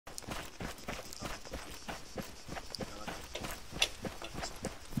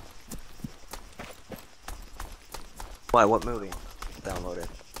Why? What movie? Download it.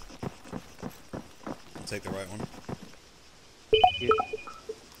 I'll take the right one. Yeah.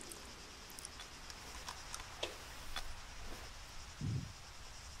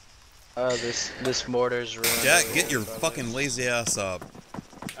 This mortar's ruined. Jack, get your fucking lazy ass up.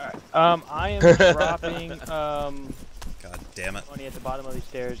 Alright. I am dropping God damn it. money at the bottom of these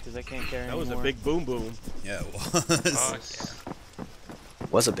stairs because I can't carry That anymore. was a big boom boom. Yeah, it was.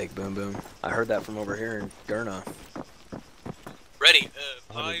 Was a big boom boom. I heard that from over here in Gurna. Ready.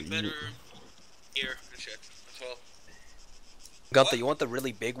 Buy better gear and shit. That's all. Got the? You want the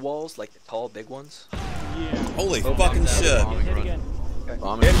really big walls, like the tall, big ones? Yeah. Holy fucking shit. Hit again.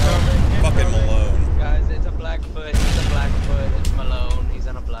 Fucking Malone. Guys, it's a Blackfoot. It's a Blackfoot. It's Malone. He's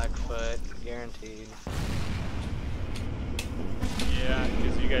on a Blackfoot. Guaranteed. Yeah,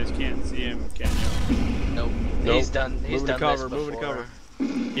 because you guys can't see him, can you? Nope. He's done. He's done this before. Moving to cover.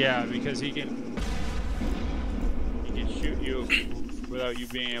 Yeah, because he can shoot you without you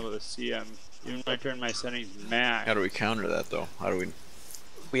being able to see him. Even when I turn my settings max. How do we counter that though? How do we?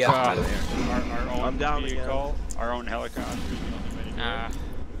 We have to do it. Our own I'm down vehicle, our own helicopter is the only way to do it.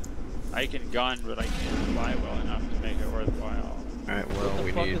 I can gun, but I can't fly well enough to make it worthwhile. Alright, well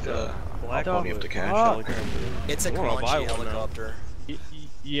we need Black plenty of the cash. helicopter. It's a We're gonna buy Comanche one now. helicopter.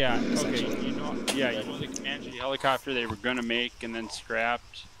 Yeah, okay, you know the Comanche helicopter they were gonna make and then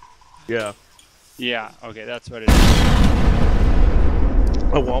scrapped? Yeah. Yeah, okay, that's what it is.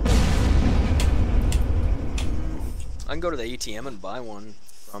 Oh well. I can go to the ATM and buy one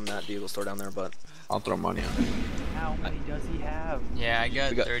from that vehicle store down there, but I'll throw money on it. How many does he have? Yeah, I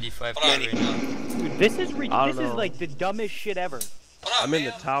got, 35 right now. Dude, this is like the dumbest shit ever. I'm in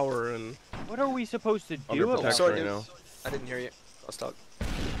the tower and What are we supposed to under do about protection it? right now. I didn't hear you. Let's talk.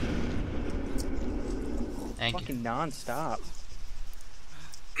 Thank you. Fucking non-stop.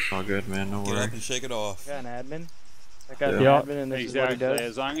 All good, man. No Get up worries. and shake it off. I got an admin. I got an Yep, admin and this exactly. is what he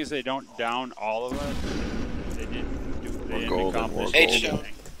does. As long as they don't down all of us, they didn't golden, accomplish we're anything.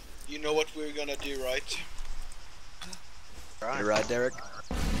 golden. You know what we're gonna do, right? You ride, Derek?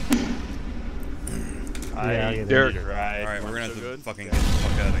 Derek. Alright, we're gonna have so to good? fucking get the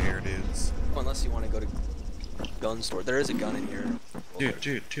fuck out of here, dudes. Unless you want to go to gun store. There is a gun in here.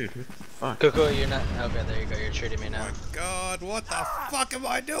 Dude. Fuck. Cuckoo, you're not. Okay, there you go. You're treating me Oh now. my god, what the fuck am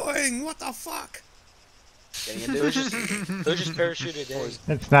I doing? What the fuck? Getting into They're it? just parachuted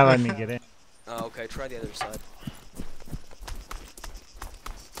in. It's not letting me get in. Oh, okay. Try the other side.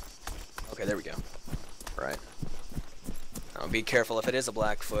 Okay, there we go. Right. Now, be careful. If it is a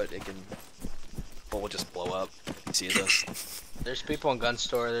Blackfoot, it can. Well, we'll just blow up if he sees us. There's people in gun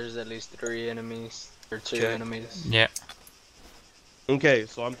store. There's at least 3 enemies or 2 Okay. enemies. Yeah. Okay,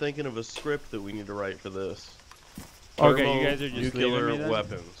 so I'm thinking of a script that we need to write for this. Okay, Thermo you guys are just nuclear leaving me then?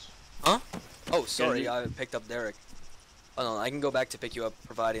 weapons. Oh, sorry. I picked up Derek. Oh no, I can go back to pick you up,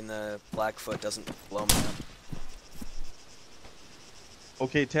 providing the Blackfoot doesn't blow me up.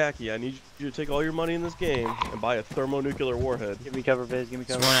 Okay, Tacky, I need you to take all your money in this game and buy a thermonuclear warhead. Give me cover, Biz. Give me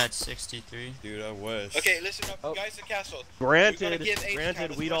There's cover. one at 63. Dude, I wish. Okay, listen up, Oh. guys. The castle. Granted, Give H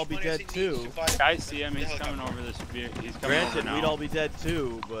granted, as we'd much all be money as dead he needs too. to buy I see him, the he's helicopter. coming over this vehicle. He's coming Granted, over now. we'd all be dead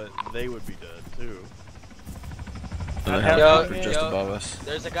too, but they would be dead too. The Yo, helicopter just yo. above us.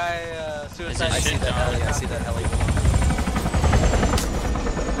 There's a guy suicide. Is I it see shit that down? heli. I see that heli.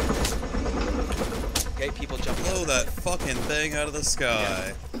 Okay, people jumping. Blow that fucking thing out of the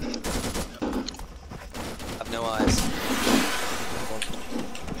sky. Have no eyes.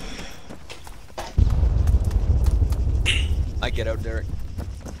 I get out, Derek.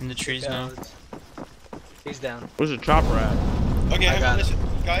 In the trees now. He's down. Where's the chopper at? Okay, I hang got on, it. listen.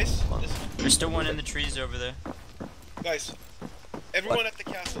 Guys, listen. There's still one in the trees over there. Guys. Everyone at the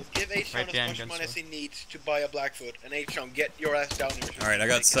castle, give H-Town Right as behind much gun money as store. he needs to buy a Blackfoot. And H-Town, get your ass down here. Alright, I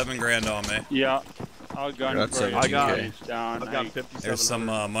got 7 grand on me. Yeah, I'll gun That's for you. 17K. I got He's down. I've got I 57. There's some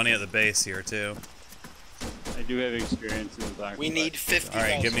money at the base here too. do have experience in Black. We need 50,000.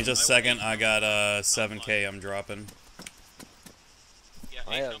 Alright, give me just a second. I got 7K I'm dropping. Yeah,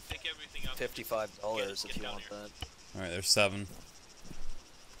 I have pick everything up. $55 if you want that. Alright, there's 7.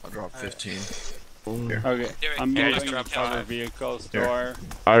 I'll drop 15. Okay, Derek, I'm yeah, moving just to drop cover 5. vehicle store.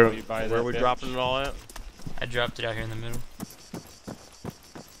 Alright, You buy where are that we bitch. dropping it all at? I dropped it out here in the middle.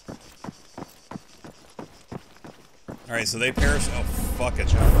 Alright, so they perish. Oh, fuck it.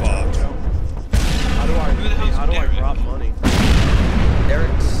 Fuck. How do I drop money?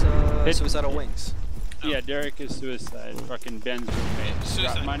 Derek's suicidal wings. Yeah, Derek is suicide. Fucking Ben's roommate.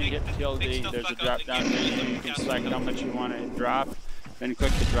 Suicide. Drop money, hit TLD. There's a drop down menu. You can select how much you want to drop. Then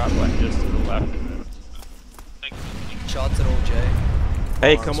click the drop button just to the left. Shots at old Jay.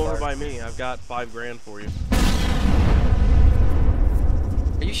 Hey, Arms come over fire. by me. I've got 5 grand for you.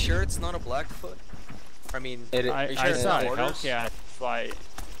 Are you sure it's not a Blackfoot? I mean, are you sure I it's saw not a mortars? Hellcat fly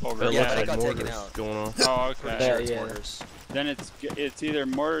over. That Yeah, looks but it like got taken mortars out. going on. Oh, okay. Sure Yeah, it's yeah. mortars. Then it's either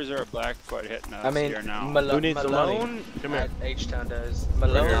mortars or a Blackfoot hitting us I mean, here now. Who needs the money? Malone Come here. at H-Town does.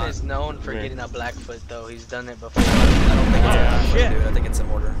 Malone Yeah. is known for Come here. getting a Blackfoot though. He's done it before. I don't think it's Yeah. a Blackfoot, dude. I think it's a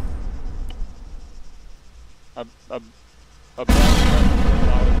mortar. A Blackfoot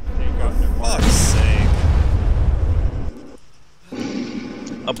allowed to take out their mortars. Fuck's sake.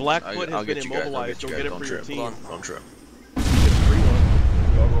 A Blackfoot I'll has been get you guys. I'll immobilized. get you Go guys. get it Don't for your trip. team. Don't trip. Get the free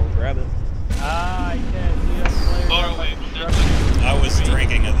one. Go over and grab it. I can't see us players. Far on my away. construction. I was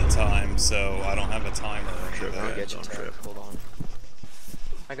drinking at the time, so I don't have a timer or Trip. I'll anything. get you, Don't Tech. trip. Hold on.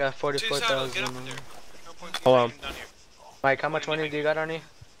 I got To the saddle, get 44,000. up in there. No point in Hold on. getting down here. Mike, how much money do you got, Arnie?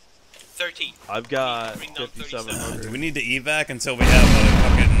 13. I've got Bring down 5,700. Do we need to evac until we have a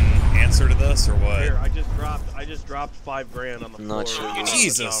fucking answer to this, or what? Here, I just dropped 5 grand on the I'm floor. not sure.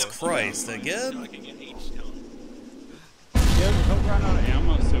 Jesus Tower. Christ, again? I can get H-Town. He'll run out of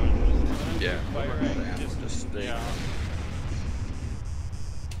ammo soon. Yeah. Just stay. Yeah.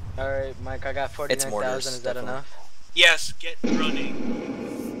 Alright, Mike, I got It's 49,000. mortars, Is that definitely. enough? Yes, get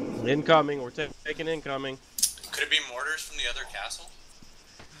running. Incoming. We're taking incoming. Could it be mortars from the other castle?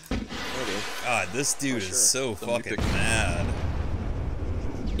 Maybe. God, this dude sure. is so Somebody fucking pick- mad.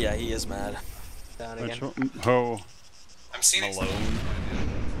 Yeah, he is mad. Down Which again. one? Oh. I'm seeing it. Malone.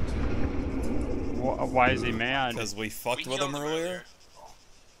 Why is he mad? Because we fucked We with him killed him earlier.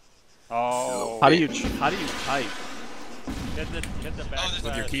 Oh. How do you type? Hit the backslash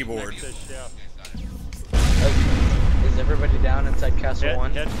With your keyboard. next to shift. Is everybody down inside Castle Hit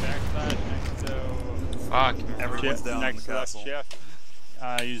 1? backslash next to Fuck. Everyone's shift, down in next the left castle. shift.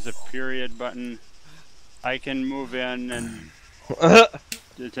 Use the period button. I can move in and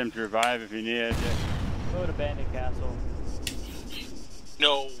attempt to revive if you need it. Go to Bandit Castle.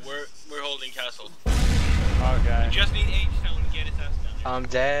 No, we're holding castle. Okay. Just need H-Town to get his ass down. I'm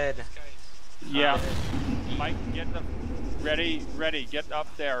dead. This guy's- Yeah. Mike, get the ready. Get up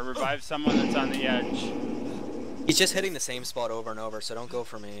there. Revive someone that's on the edge. He's just hitting the same spot over and over, so don't go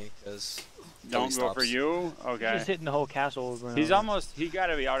for me, because Don't go for you. Okay. He's hitting the whole castle over and He's over. almost. He got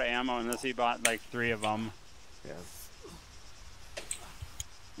to be out of ammo unless he bought like 3 of them. Yeah.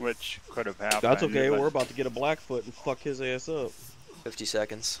 Which could have happened. That's okay. but- We're about to get a Blackfoot and fuck his ass up. 50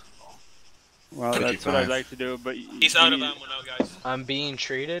 seconds. Well, that's what I'd 55. like to do, but He's out of ammo now, guys. I'm being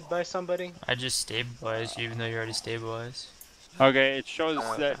treated by somebody? I just stabilized you, even though you're already stabilized. Okay, it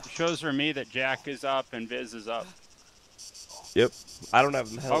shows for me that Jack is up and Viz is up. Yep. I don't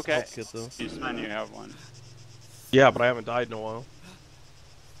have health Okay. kit though. You have one. Yeah, but I haven't died in a while.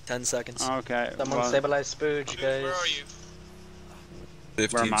 10 seconds. Okay. Someone well, stabilize Spooge, Dude, guys. where are you?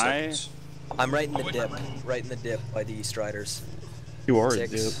 15 Where am I? seconds. I'm right in the dip. Right in the dip by the Striders. You are,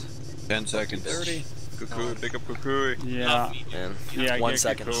 6. dude. 10 seconds. 30. Cuckoo, pick up cuckoo. Yeah. And Yeah, 1 get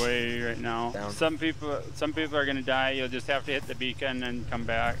second. away right now. Down. Some people are gonna die. You'll just have to hit the beacon and come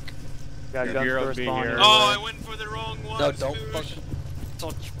back. Got Your guns gear will first be spawn here. anyway. Oh, I went for the wrong one. No, don't Scoosh.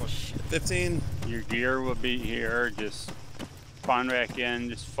 fuck. Oh, shit. 15. Your gear will be here. Just spawn back in.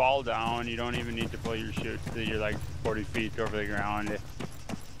 Just fall down. You don't even need to pull your chute. You're like 40 feet over the ground.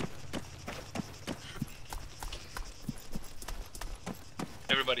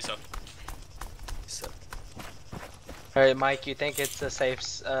 Everybody's up. So, Alright, Mike, you think it's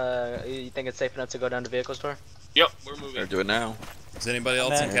safe enough to go down to vehicle store? Yep, we're Better moving. do it now. Is anybody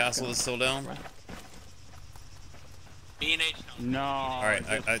else in Man. castle that's still down? Me and H-Town. No. Alright,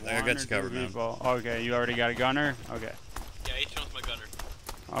 I just got one you or two covered, man. people. Okay, you already got a gunner? Okay. Yeah, H-Town's my gunner.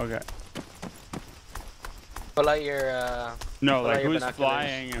 Okay. Pull out your, No, Well, like your who's binoculars.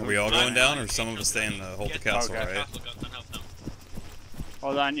 flying? and Are we all who's going flying? down, or some of us staying to hold the Get castle, Okay. right? Castle guns and help them.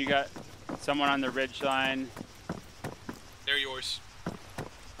 Hold on, you got someone on the ridge line. They're yours.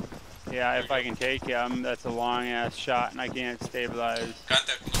 Yeah, if I can take him, that's a long ass shot and I can't stabilize.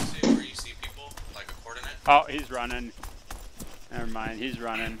 Contact can you say where you see people, like a coordinate? Oh, he's running. Never mind, he's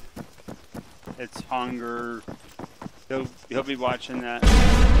running. It's hunger. He'll be watching that.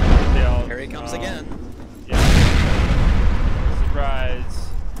 Still, here he comes again. Yeah. Surprise.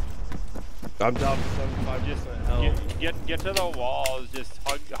 I'm down to 75 Just health. get to the walls. Just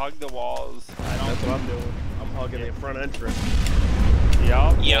hug the walls. I don't. That's what I'm doing. I'm hugging the front entrance.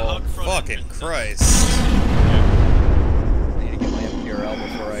 Yup. Yeah, hug front. Fucking entrance. Christ. I need to get my MPRL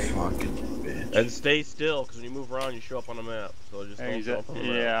before I. Fucking bitch. And stay still, because when you move around, you show up on the map. So just don't show up on the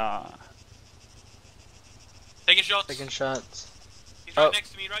map. Yeah. Taking shots. taking shots. He's right Oh.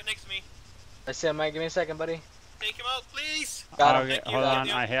 next to me, right next to me. I see him, Mike. Give me a second, buddy. Take him out, please. Got him. Okay, Thank you, hold on. thank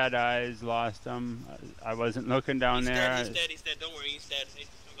you. I had eyes, lost them. I wasn't looking down He's there. dead, he's dead, he's dead. Don't worry, he's dead.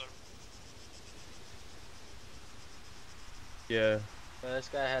 Yeah. This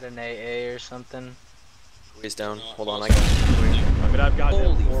guy had an AA or something. He's down. Hold on, I got I mean, I've got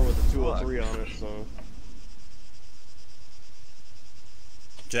Holy M4 with a 203 on it, so.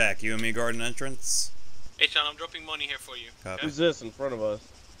 Jack, you and me guarding entrance? Hey, Sean, I'm dropping money here for you. Copy. Who's this in front of us?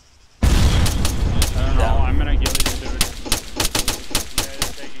 I don't know. I'm gonna get these dude. You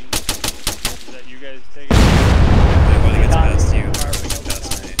guys taking? Is that you guys taking? Nobody gets past you.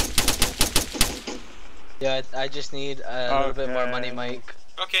 Past me. Yeah, I just need a little bit more money, Mike.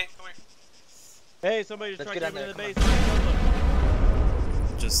 Okay, come here. Hey, somebody just Let's tried to get get me on in the there,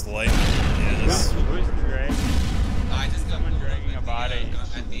 base. Just like, yeah, just. Who's dragging? I just got Someone dragging a body.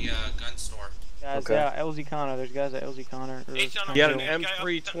 at the gun store. Guys, Okay. yeah, LZ Connor. There's guys at LZ Connor. Hey, Sean, I'm You got an dropping guy up-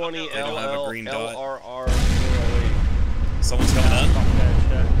 M320 They don't have a green dot. LRR 408. Someone's coming in. Fuck that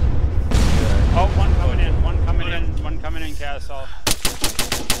shit. Oh, one coming in. One coming in. One coming in, Castle.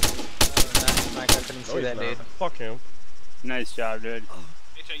 Mike, I couldn't see that, dude. Fuck him. Nice job, dude.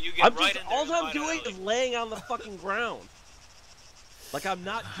 Hey, Sean, you get I'm right just, in there all and I'm fight doing out. is laying on the fucking ground. Like I'm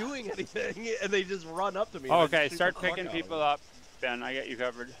not doing anything, and they just run up to me. and I Okay, just shoot start the fuck picking out of people them. up. Ben, I got you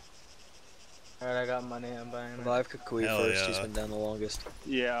covered. Alright, I got money. I'm buying. Live Kukui Hell first. yeah. He's been down the longest.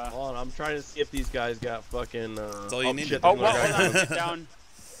 Yeah. Hold on, I'm trying to see if these guys got fucking. That's all you need shit, to Oh, do. one well, guy- hold on. Get down.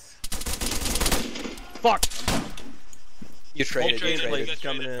 Fuck! You traded. traded, You you traded. guys He's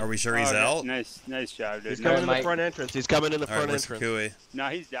coming in. Are we sure he's Okay, out? Nice job, dude. He's No, coming in the Mike. front entrance. He's coming in the Alright, front where's entrance. Kukui? no,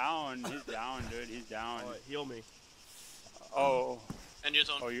 he's down. He's down, dude. He's down. Alright, heal me. Oh. And you're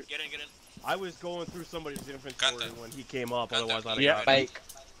zone. Oh, you- Get in, get in. I was going through somebody's inventory Got them. when he came up, Got them. otherwise I'd have Yeah. got him. Mike,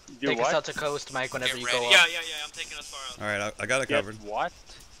 Do take us what? out to coast, Mike, whenever Get you ready. go up. Yeah, I'm taking us far out. Alright, I got it Get covered. what?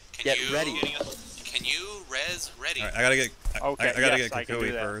 Can Get you, ready. Can you res ready? Alright, I gotta get. Okay, I gotta yes, get I can Kukui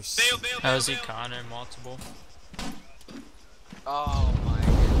do that. first. Bail, bail, bail, How's he bail. Connor multiple? Oh my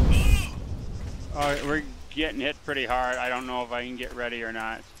goodness. Oh, we're getting hit pretty hard. I don't know if I can get ready or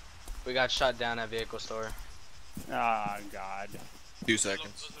not. We got shot down at vehicle store. Ah, God. 2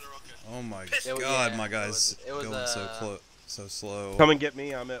 seconds. Those are okay. Oh my It god, was- my it guy's was- it was, going so close, so slow. Come and get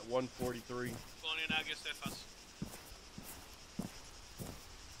me, I'm at 143. Colonial Nagas, stay fast.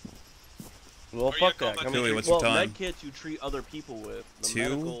 Well, Or fuck you that. go Come back Kukui, and what's well, your time? med kits you treat other people with. The 2?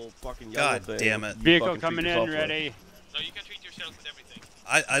 medical fucking yellow God thing, damn it. you Vehicle fucking treat coming yourself in, with. ready. No, you can treat yourself with everything.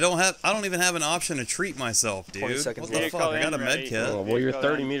 I don't even have an option to treat myself, dude. 20 seconds What the left. fuck? I got a Vehicle in, med ready. kit. Oh, well, you're Vehicle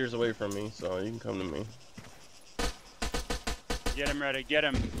 30 in. meters away from me, so you can come to me. Get him ready. Get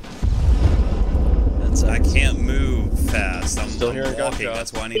him. That's I can't move fast. I'm Still hearing walking. gunshots.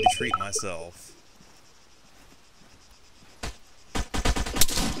 That's why I need to treat myself.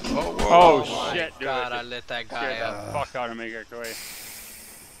 Oh, my shit, dude. God, I lit that guy Scared up. the fuck out of me, Kukui.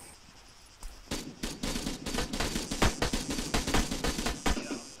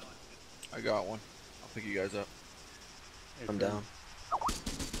 I got one. I'll pick you guys up. I'm down.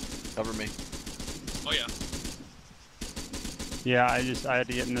 Cover me. Oh yeah. Yeah, I had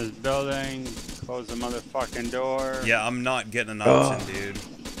to get in this building, close the motherfucking door. Yeah, I'm not getting an option, dude.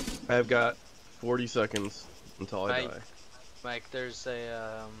 I've got 40 seconds until I Mike. die. Mike, there's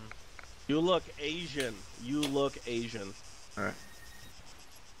a You look Asian. You look Asian.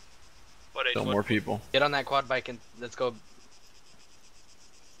 What age? Still What? more people. get on that quad bike and let's go.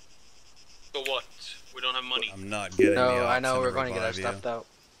 So what? We don't have money. I'm not getting the No, option I know we're to going to get our revive you. stuff out.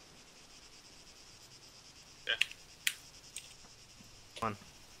 Okay. Come on.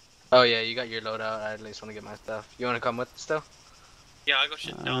 Oh yeah, you got your loadout. I at least want to get my stuff. You want to come with us still? Yeah, I got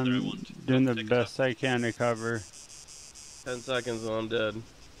shit down there I want. Doing the Take us best I can to cover. 10 seconds and I'm dead.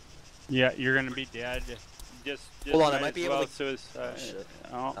 Yeah, you're gonna be dead. Just Hold on, I might might as be able well to- suicide. shit.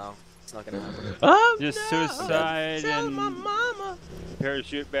 Oh, No, it's not gonna happen. just suicide and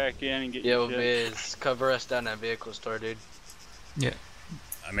parachute back in and get Yo, your shit. Viz, cover us down at vehicle store, dude.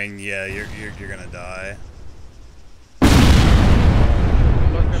 I mean, yeah, you're gonna die.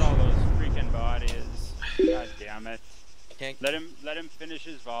 Look at all those freaking bodies. God damn it. Can't. Let him finish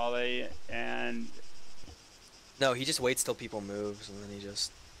his volley and No, he just waits till people moves and then he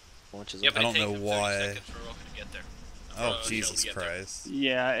just launches Yeah, them. but I it don't takes know him 30 why. seconds for Rocket to get there. Oh, Shell Jesus to get there. Christ.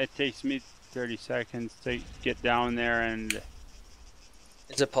 yeah, it takes me 30 seconds to get down there and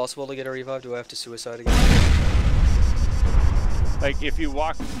Is it possible to get a revive? Do I have to suicide again? like if you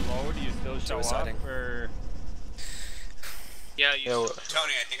walk slow, do you still show Suiciding. up or? Yeah, you Yo,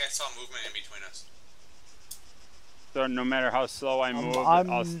 Tony, I think I saw movement in between us. So no matter how slow I move, I'm-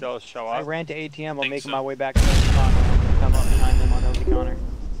 I'll still show I up. ran to ATM. I'm Think making so. my way back to LZ Connor. I'm gonna come up behind them on LZ Connor.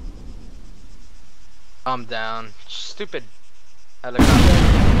 I'm down. Stupid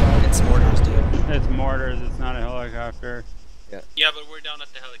helicopter. It's mortars, dude. It's mortars. It's not a helicopter. Yeah, but we're down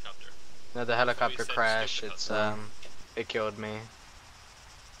at the helicopter. No, the helicopter said crash. stupid It's It killed me.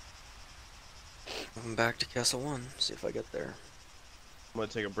 I'm back to Castle 1. See if I get there. I'm gonna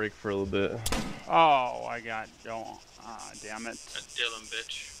take a break for a little bit. Oh, I got damn it. That Dylan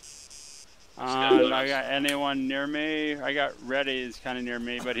bitch. I got anyone near me? I got Reddy is kind of near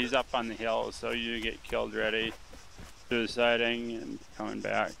me, but he's up on the hill, so you get killed, Reddy. Suiciding and coming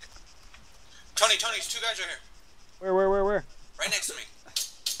back. Tony, there's 2 guys right here. Where? Right next to me.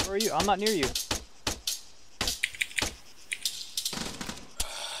 Where are you? I'm not near you.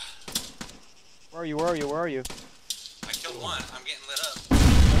 Where are you? I killed one. I'm getting lit up.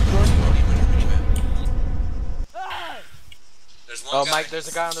 There's one Oh, guy. Mike, there's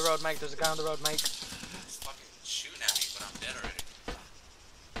a guy on the road, Mike. There's a guy on the road, Mike. He's fucking shooting at me, but I'm dead already.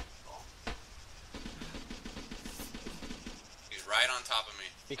 He's right on top of me.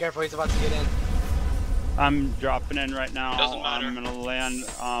 Be careful, he's about to get in. I'm dropping in right now. Doesn't matter. I'm gonna land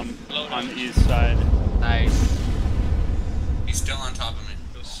on down. the east side. Nice. He's still on top of me.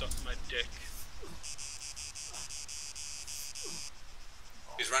 Go suck my dick.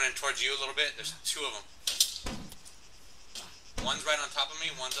 He's running towards you a little bit. There's 2 of them. One's right on top of me,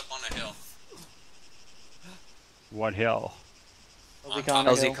 one's up on a hill. What hill? On LZ top Connor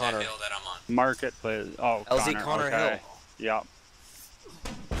of LZ that Connor. hill that I'm on. Marketplace. Oh, LZ Connor okay. Hill. Yep.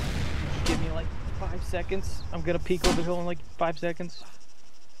 Give me like 5 seconds. I'm gonna peek over the hill in like 5 seconds.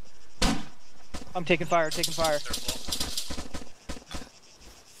 I'm taking fire. They're full.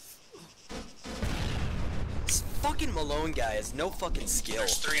 This fucking Malone guy has no fucking skill.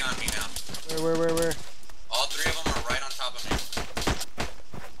 There's 3 on me now. Where? All 3 of them are right on top of me.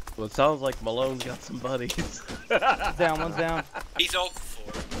 Well, it sounds like Malone's got some buddies. One's down. He's all for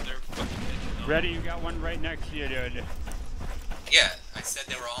it. They're fucking bitching. Ready? You got one right next to you, dude. Yeah, I said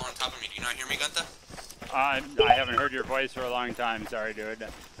they were all on top of me. Do you not hear me, Gunther? I haven't heard your voice for a long time. Sorry, dude.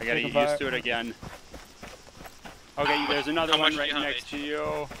 I gotta get used to it again. Okay, there's another How one much right do you have, next to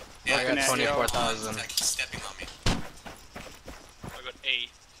you. Yeah, I got Looking at you. 24,000. He's stepping on me. I got 8.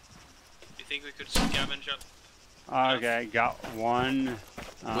 You think we could scavenge up? Okay, got one.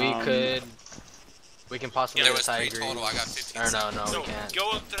 We can possibly There get was 3 Tigers. total. I got 15 Or seconds. no, No, we can't.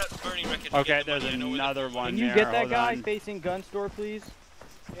 go up to that burning wreckage. and Okay, get the there's money. I know where the- another one Can you there. get that Hold guy on. facing gun store, please?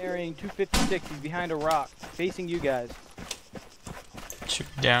 Carrying 256. He's behind a rock, facing you guys. Should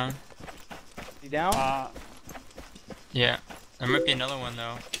be down. Is he down? Yeah. There might be another one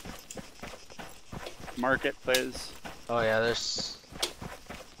though. Marketplace. Oh yeah, there's...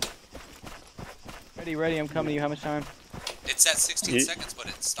 Ready. I'm coming to you. How much time? It's at 16 seconds, but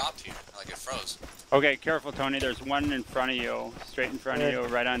it stopped here. Like it froze. Okay, careful, Tony. There's one in front of you, straight in front of you,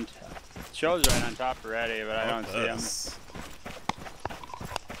 right on. Shows right on top already, but I don't see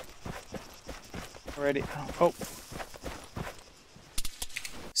him. Ready. Oh.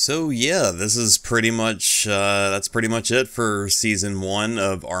 So yeah, this is pretty much that's pretty much it for season 1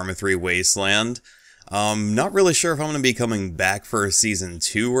 of Arma 3 Wasteland. Not really sure if I'm going to be coming back for a season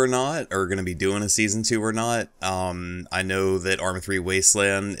 2 or not, or going to be doing a season 2 or not. I know that Arma 3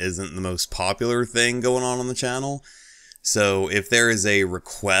 Wasteland isn't the most popular thing going on the channel, so if there is a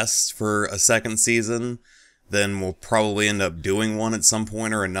request for a second season, then we'll probably end up doing one at some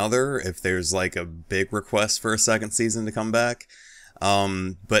point or another, if there's like a big request for a second season to come back.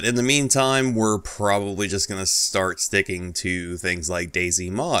 But in the meantime, we're probably just going to start sticking to things like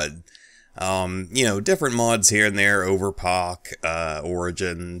DayZ Mod. You know, different mods here and there, Overclocked,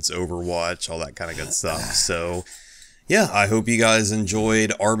 Origins, Overwatch, all that kind of good stuff. So, yeah, I hope you guys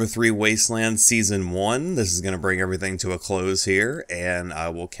enjoyed Arma 3 Wasteland Season 1. This is going to bring everything to a close here, and I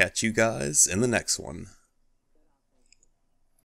will catch you guys in the next one.